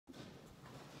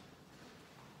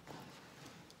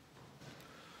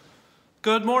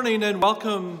Good morning and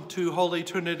welcome to Holy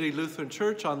Trinity Lutheran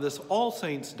Church on this All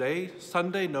Saints Day,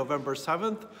 Sunday, November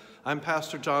 7th. I'm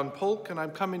Pastor John Polk and I'm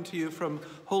coming to you from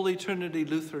Holy Trinity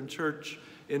Lutheran Church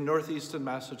in northeastern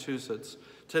Massachusetts.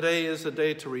 Today is a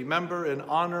day to remember and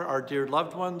honor our dear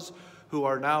loved ones who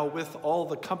are now with all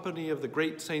the company of the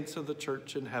great saints of the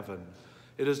church in heaven.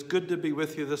 It is good to be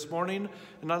with you this morning,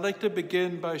 and I'd like to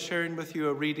begin by sharing with you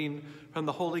a reading from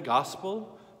the Holy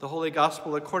Gospel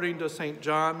according to St.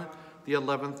 John, the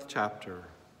 11th chapter.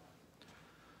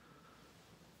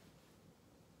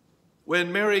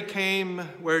 When Mary came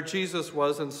where Jesus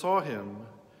was and saw him,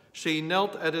 she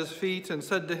knelt at his feet and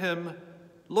said to him,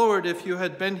 "Lord, if you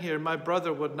had been here, my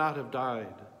brother would not have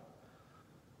died."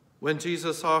 When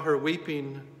Jesus saw her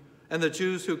weeping, and the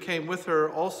Jews who came with her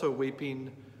also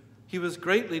weeping, he was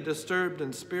greatly disturbed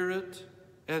in spirit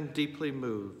and deeply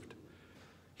moved.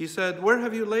 He said, "Where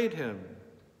have you laid him?"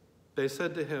 They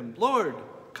said to him, "Lord,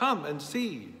 come and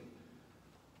see."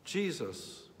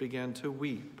 Jesus began to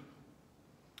weep.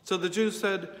 So the Jews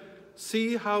said,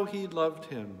 "See how he loved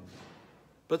him."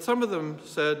 But some of them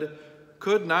said,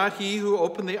 "Could not he who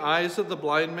opened the eyes of the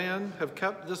blind man have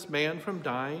kept this man from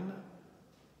dying?"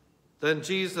 Then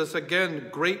Jesus, again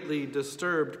greatly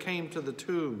disturbed, came to the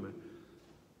tomb.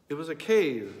 It was a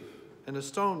cave, and a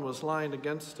stone was lying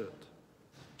against it.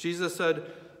 Jesus said,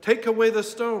 "Take away the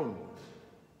stone."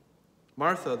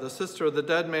 Martha, the sister of the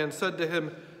dead man, said to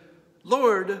him,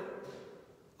 Lord,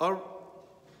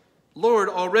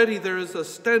 already there is a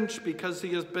stench because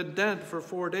he has been dead for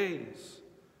 4 days."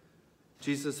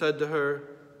 Jesus said to her,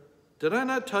 "Did I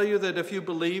not tell you that if you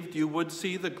believed, you would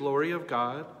see the glory of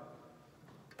God?"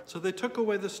 So they took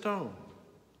away the stone.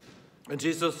 And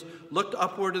Jesus looked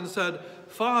upward and said,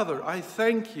 "Father, I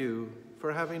thank you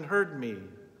for having heard me.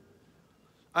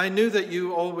 I knew that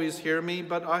you always hear me,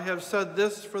 but I have said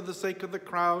this for the sake of the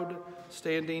crowd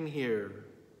standing here,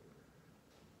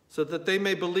 so that they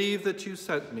may believe that you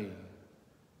sent me."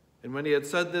 And when he had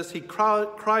said this, he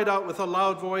cried out with a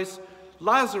loud voice,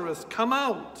 "Lazarus, come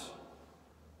out!"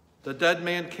 The dead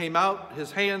man came out,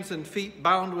 his hands and feet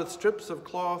bound with strips of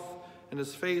cloth, and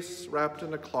his face wrapped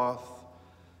in a cloth.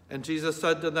 And Jesus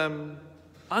said to them,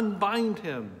 "Unbind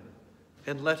him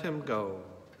and let him go."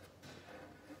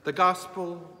 The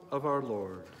Gospel of our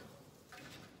Lord.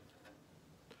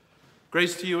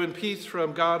 Grace to you and peace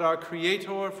from God our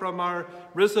Creator, from our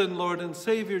risen Lord and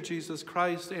Savior Jesus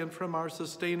Christ, and from our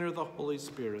Sustainer, the Holy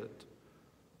Spirit.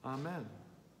 Amen.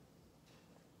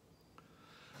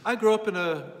 I grew up in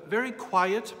a very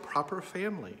quiet, proper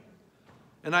family,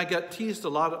 and I get teased a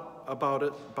lot about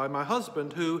it by my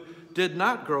husband, who did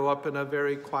not grow up in a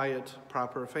very quiet,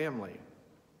 proper family.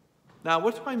 Now,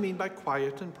 what do I mean by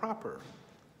quiet and proper?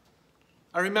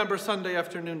 I remember Sunday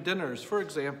afternoon dinners, for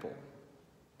example.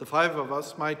 The 5 of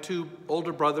us, my 2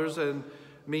 older brothers and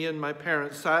me and my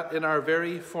parents, sat in our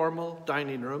very formal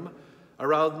dining room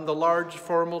around the large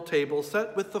formal table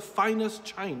set with the finest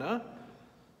china.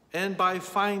 And by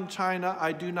fine china,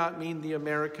 I do not mean the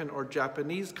American or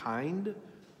Japanese kind,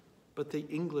 but the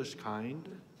English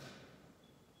kind.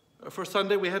 For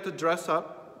Sunday, we had to dress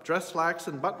up, dress slacks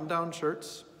and button-down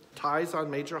shirts, ties on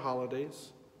major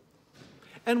holidays.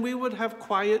 And we would have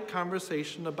quiet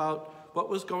conversation about what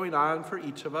was going on for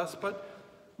each of us, but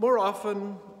more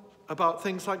often about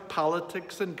things like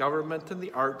politics and government and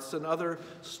the arts and other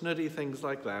snooty things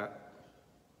like that.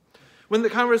 When the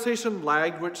conversation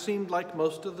lagged, which seemed like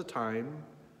most of the time,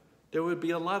 there would be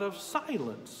a lot of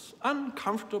silence,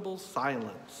 uncomfortable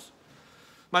silence.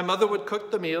 My mother would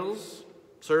cook the meals,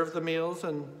 serve the meals,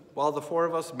 and while the 4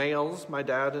 of us males, my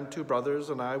dad and 2 brothers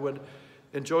and I, would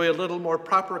enjoy a little more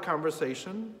proper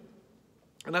conversation.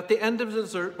 And at the end of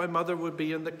dessert, my mother would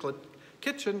be in the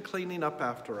kitchen cleaning up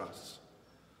after us.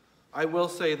 I will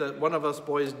say that one of us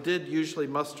boys did usually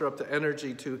muster up the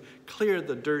energy to clear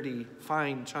the dirty,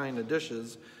 fine china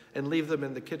dishes and leave them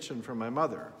in the kitchen for my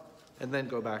mother, and then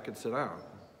go back and sit down.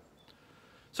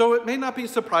 So it may not be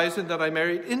surprising that I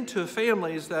married into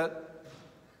families that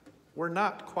were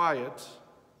not quiet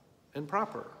and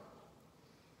proper.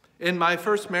 In my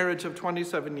first marriage of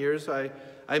 27 years, I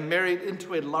married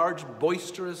into a large,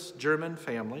 boisterous German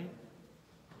family.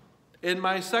 In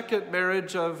my second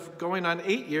marriage of going on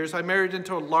 8 years, I married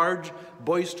into a large,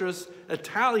 boisterous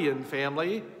Italian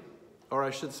family, or I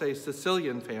should say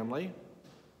Sicilian family.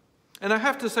 And I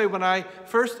have to say, when I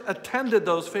first attended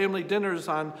those family dinners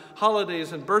on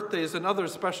holidays and birthdays and other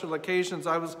special occasions,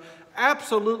 I was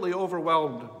absolutely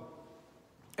overwhelmed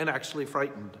and actually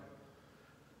frightened.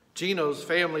 Gino's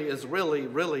family is really,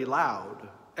 really loud.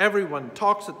 Everyone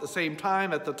talks at the same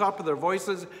time, at the top of their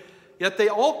voices, yet they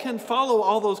all can follow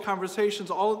all those conversations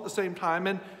all at the same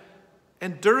time.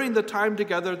 And during the time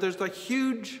together, there's a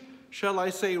huge, shall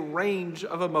I say, range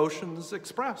of emotions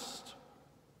expressed.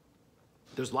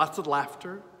 There's lots of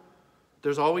laughter.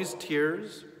 There's always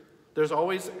tears. There's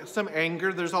always some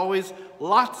anger. There's always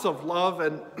lots of love.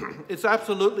 And it's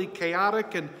absolutely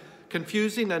chaotic and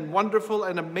confusing and wonderful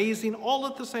and amazing all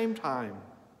at the same time.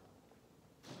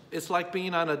 It's like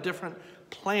being on a different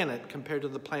planet compared to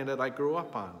the planet I grew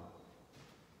up on.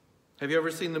 Have you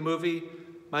ever seen the movie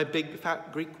My Big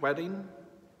Fat Greek Wedding?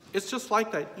 It's just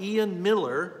like that. Ian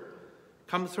Miller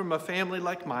comes from a family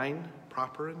like mine,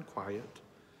 proper and quiet,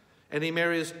 and he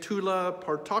marries Tula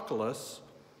Portokoulos,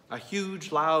 a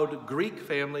huge, loud Greek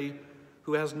family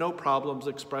who has no problems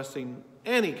expressing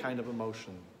any kind of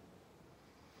emotion.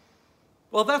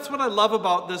 Well, that's what I love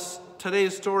about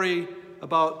today's story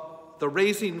about the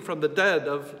raising from the dead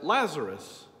of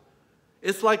Lazarus.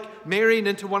 It's like marrying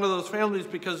into one of those families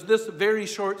because this very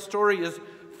short story is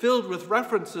filled with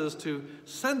references to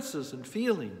senses and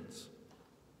feelings.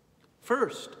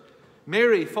 First,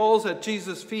 Mary falls at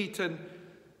Jesus' feet, and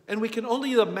we can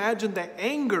only imagine the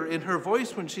anger in her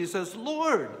voice when she says,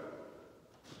 "Lord,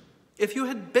 if you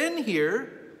had been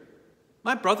here,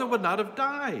 my brother would not have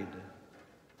died."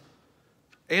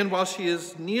 And while she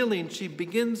is kneeling, she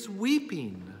begins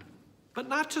weeping. But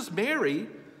not just Mary,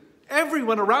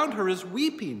 everyone around her is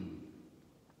weeping.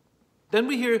 Then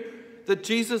we hear that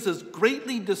Jesus is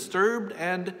greatly disturbed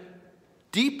and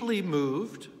deeply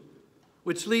moved,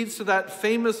 which leads to that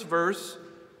famous verse,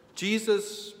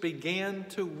 Jesus began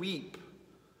to weep.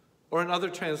 Or in other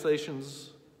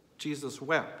translations, Jesus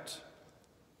wept.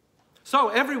 So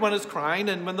everyone is crying,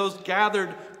 and when those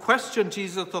gathered question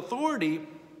Jesus' authority,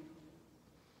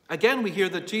 again we hear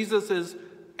that Jesus is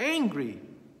angry.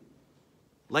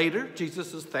 Later,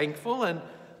 Jesus is thankful, and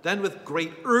then with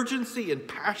great urgency and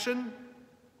passion,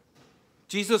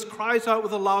 Jesus cries out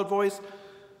with a loud voice,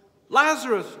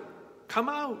 "Lazarus, come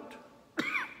out."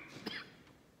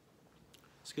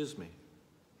 Excuse me.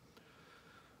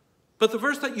 But the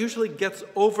verse that usually gets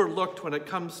overlooked when it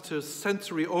comes to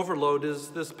sensory overload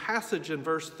is this passage in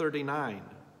verse 39.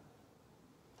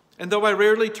 And though I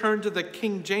rarely turn to the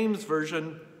King James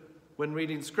Version when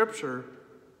reading Scripture,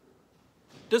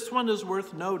 this one is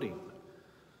worth noting.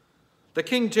 The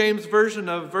King James Version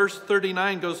of verse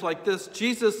 39 goes like this: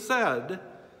 Jesus said,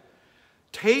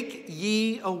 "Take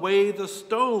ye away the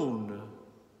stone."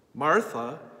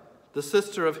 Martha, the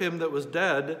sister of him that was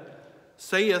dead,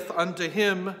 saith unto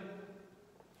him,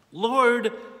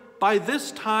 "Lord, by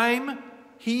this time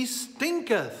he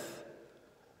stinketh,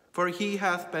 for he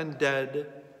hath been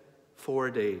dead 4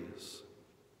 days."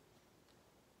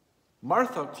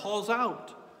 Martha calls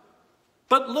out,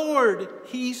 "But Lord,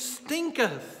 he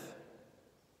stinketh."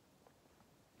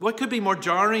 What could be more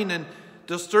jarring and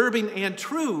disturbing and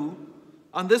true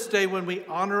on this day when we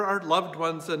honor our loved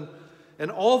ones and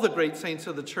all the great saints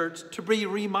of the church, to be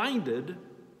reminded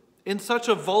in such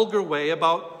a vulgar way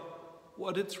about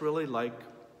what it's really like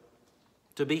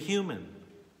to be human.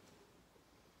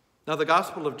 Now, the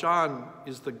Gospel of John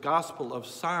is the Gospel of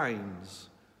signs.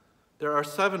 There are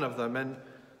 7 of them, and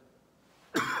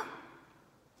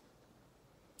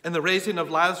the raising of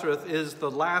Lazarus is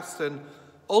the last and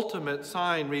ultimate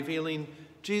sign revealing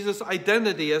Jesus'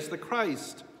 identity as the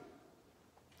Christ.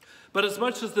 But as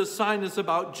much as this sign is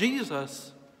about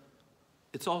Jesus,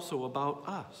 it's also about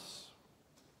us.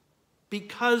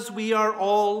 Because we are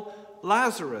all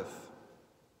Lazarus.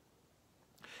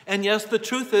 And yes, the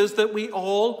truth is that we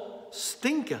all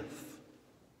stinketh.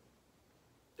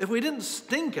 If we didn't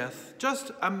stinketh,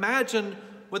 just imagine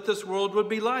what this world would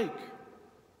be like.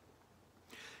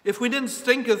 If we didn't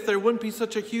stinketh, there wouldn't be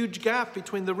such a huge gap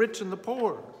between the rich and the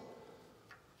poor.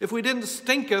 If we didn't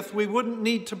stinketh, we wouldn't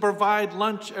need to provide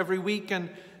lunch every week and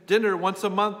dinner once a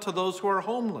month to those who are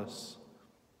homeless.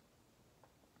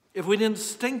 If we didn't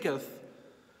stinketh,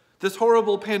 this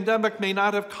horrible pandemic may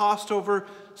not have cost over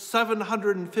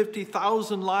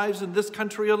 750,000 lives in this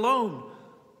country alone.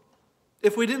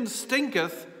 If we didn't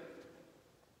stinketh,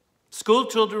 school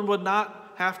children would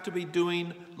not have to be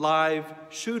doing live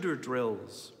shooter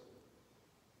drills.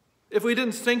 If we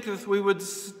didn't stinketh, we would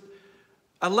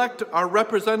elect our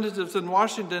representatives in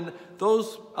Washington.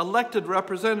 Those elected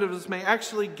representatives may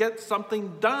actually get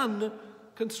something done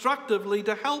constructively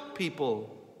to help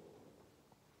people.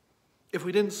 If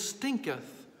we didn't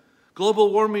stinketh,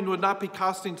 global warming would not be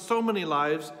costing so many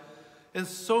lives and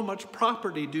so much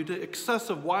property due to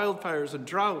excessive wildfires and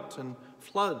drought and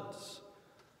floods.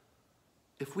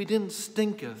 If we didn't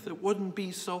stinketh, it wouldn't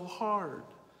be so hard.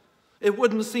 It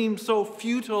wouldn't seem so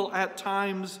futile at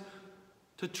times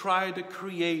to try to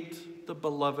create the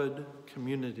beloved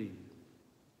community.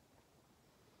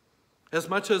 As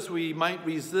much as we might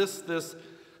resist this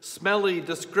smelly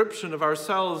description of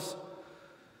ourselves,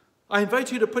 I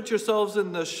invite you to put yourselves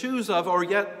in the shoes of, or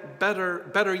yet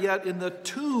better yet, in the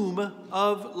tomb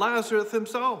of Lazarus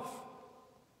himself.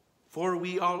 For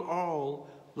we are all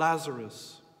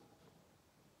Lazarus.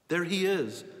 There he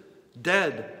is,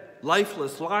 dead,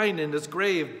 lifeless, lying in his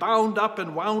grave, bound up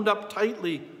and wound up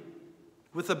tightly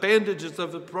with the bandages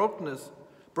of his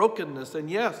brokenness. And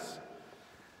yes,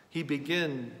 he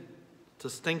began to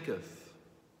stinketh.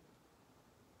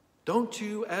 Don't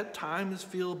you at times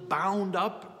feel bound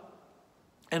up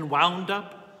and wound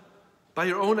up by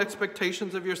your own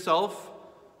expectations of yourself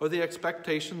or the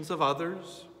expectations of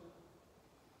others?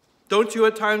 Don't you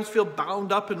at times feel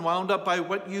bound up and wound up by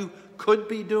what you could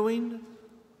be doing,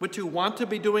 what you want to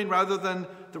be doing, rather than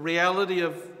the reality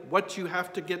of what you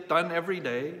have to get done every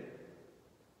day?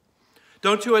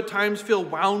 Don't you at times feel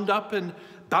wound up and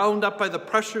bound up by the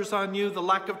pressures on you, the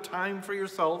lack of time for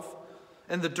yourself,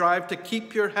 and the drive to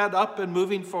keep your head up and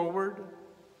moving forward?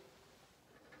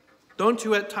 Don't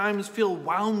you at times feel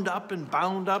wound up and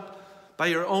bound up by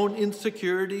your own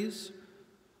insecurities,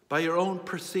 by your own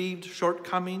perceived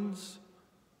shortcomings?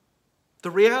 The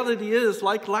reality is,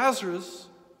 like Lazarus,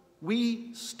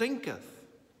 we stinketh.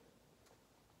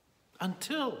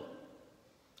 Until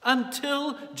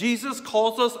Jesus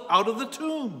calls us out of the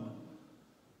tomb.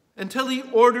 Until he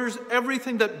orders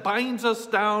everything that binds us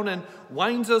down and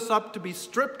winds us up to be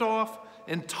stripped off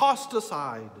and tossed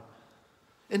aside.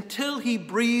 Until he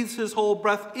breathes his whole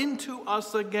breath into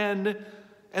us again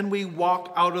and we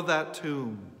walk out of that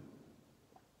tomb.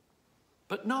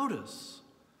 But notice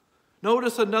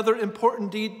another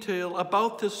important detail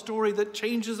about this story that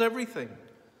changes everything.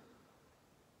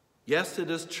 Yes, it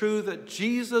is true that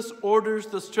Jesus orders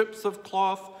the strips of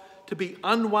cloth to be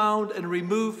unwound and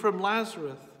removed from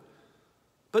Lazarus.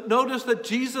 But notice that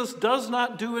Jesus does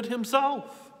not do it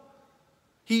himself.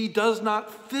 He does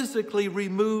not physically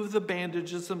remove the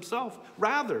bandages himself.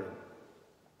 Rather,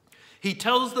 he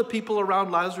tells the people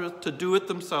around Lazarus to do it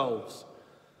themselves.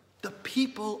 The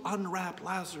people unwrap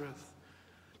Lazarus.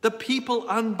 The people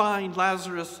unbind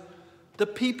Lazarus. The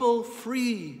people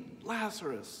free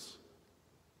Lazarus.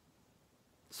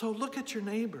 So look at your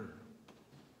neighbor.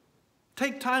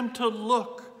 Take time to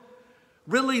look.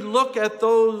 Really look at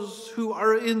those who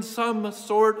are in some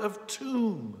sort of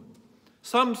tomb,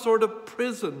 some sort of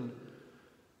prison,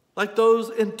 like those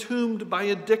entombed by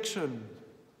addiction,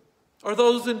 or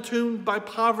those entombed by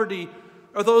poverty,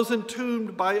 or those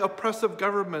entombed by oppressive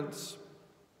governments,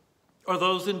 or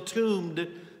those entombed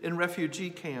in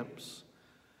refugee camps.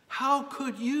 How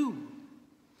could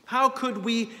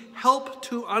we help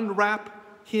to unwrap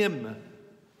him,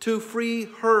 to free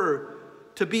her,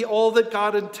 to be all that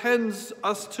God intends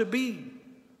us to be?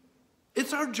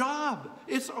 It's our job.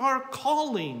 It's our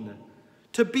calling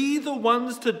to be the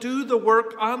ones to do the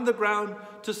work on the ground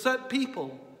to set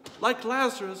people like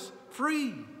Lazarus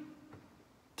free.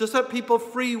 To set people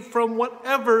free from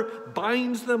whatever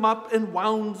binds them up and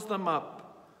wounds them up.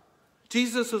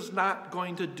 Jesus is not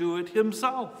going to do it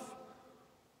himself.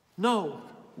 No,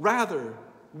 rather,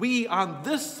 we on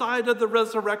this side of the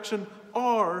resurrection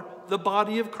are the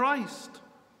body of Christ.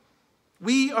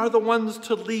 We are the ones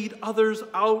to lead others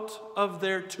out of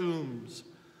their tombs.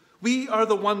 We are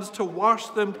the ones to wash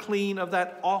them clean of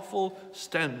that awful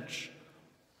stench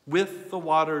with the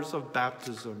waters of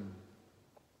baptism.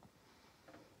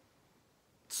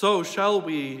 So shall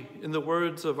we, in the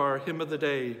words of our hymn of the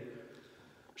day,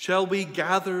 shall we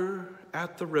gather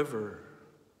at the river?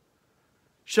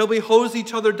 Shall we hose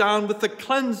each other down with the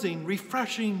cleansing,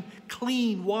 refreshing,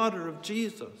 clean water of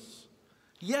Jesus?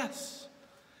 Yes,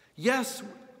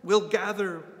 we'll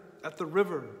gather at the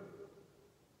river.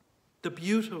 The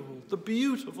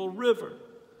beautiful river.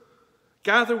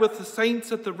 Gather with the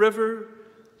saints at the river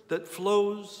that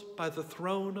flows by the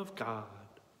throne of God.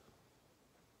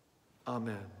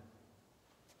 Amen.